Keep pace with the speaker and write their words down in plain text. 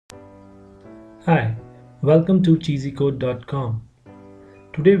Hi, welcome to cheesycode.com.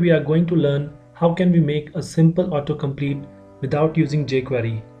 Today we are going to learn how can we make a simple autocomplete without using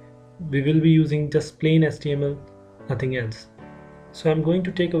jQuery. We will be using just plain HTML, nothing else. So I'm going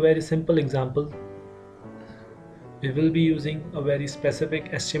to take a very simple example. We will be using a very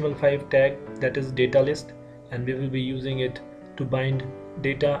specific HTML5 tag, that is data list, and we will be using it to bind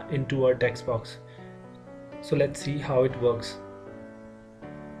data into our text box. So let's see how it works.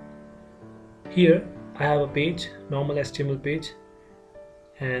 Here I have a page, normal HTML page,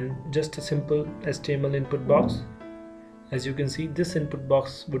 and just a simple HTML input box. As you can see, this input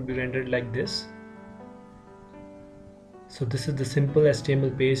box would be rendered like this. So this is the simple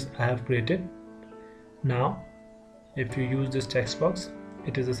HTML page I have created. Now if you use this text box,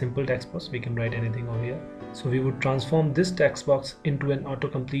 it is a simple text box, we can write anything over here. So we would transform this text box into an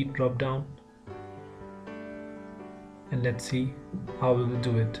autocomplete drop down, and let's see how we will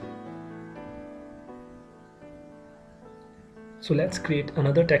do it. So let's create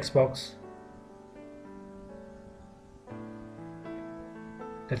another text box.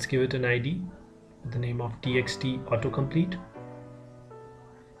 Let's give it an ID with the name of txt autocomplete.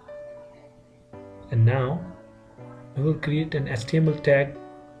 And now we will create an HTML tag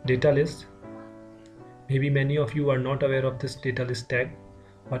data list. Maybe many of you are not aware of this data list tag,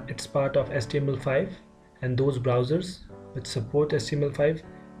 but it's part of HTML5, and those browsers which support HTML5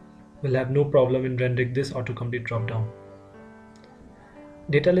 will have no problem in rendering this autocomplete dropdown.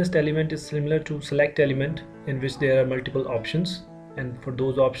 Data list element is similar to select element, in which there are multiple options, and for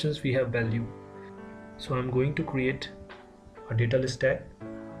those options we have value. So I'm going to create a data list tag,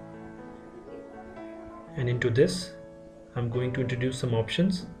 and into this I'm going to introduce some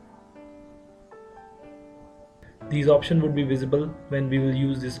options. These options would be visible when we will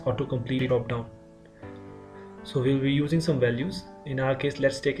use this autocomplete dropdown. So we'll be using some values. In our case,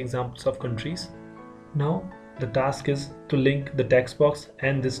 let's take examples of countries. Now the task is to link the text box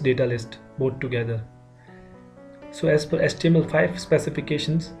and this data list both together. So as per HTML5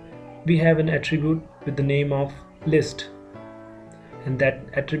 specifications, we have an attribute with the name of list, and that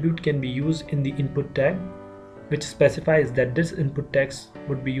attribute can be used in the input tag, which specifies that this input text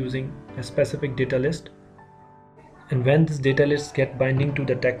would be using a specific data list, and when this data list get binding to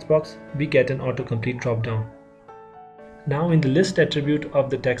the text box, we get an autocomplete dropdown. Now in the list attribute of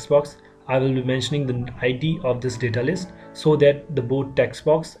the text box, I will be mentioning the ID of this data list so that the both text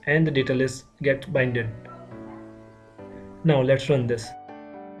box and the data list get binded. Now let's run this.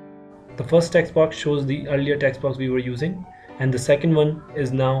 The first text box shows the earlier text box we were using, and the second one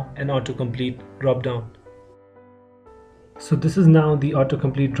is now an autocomplete dropdown. So this is now the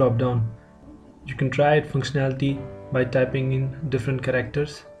autocomplete dropdown. You can try its functionality by typing in different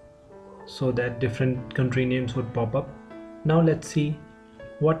characters so that different country names would pop up. Now let's see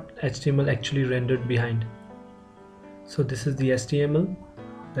what HTML actually rendered behind. So this is the HTML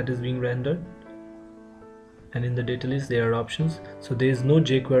that is being rendered, and in the data list there are options. So there is no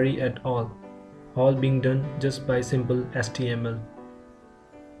jQuery at all being done just by simple HTML.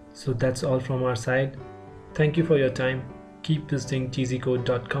 So that's all from our side. Thank you for your time. Keep visiting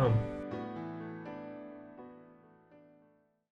cheesycode.com.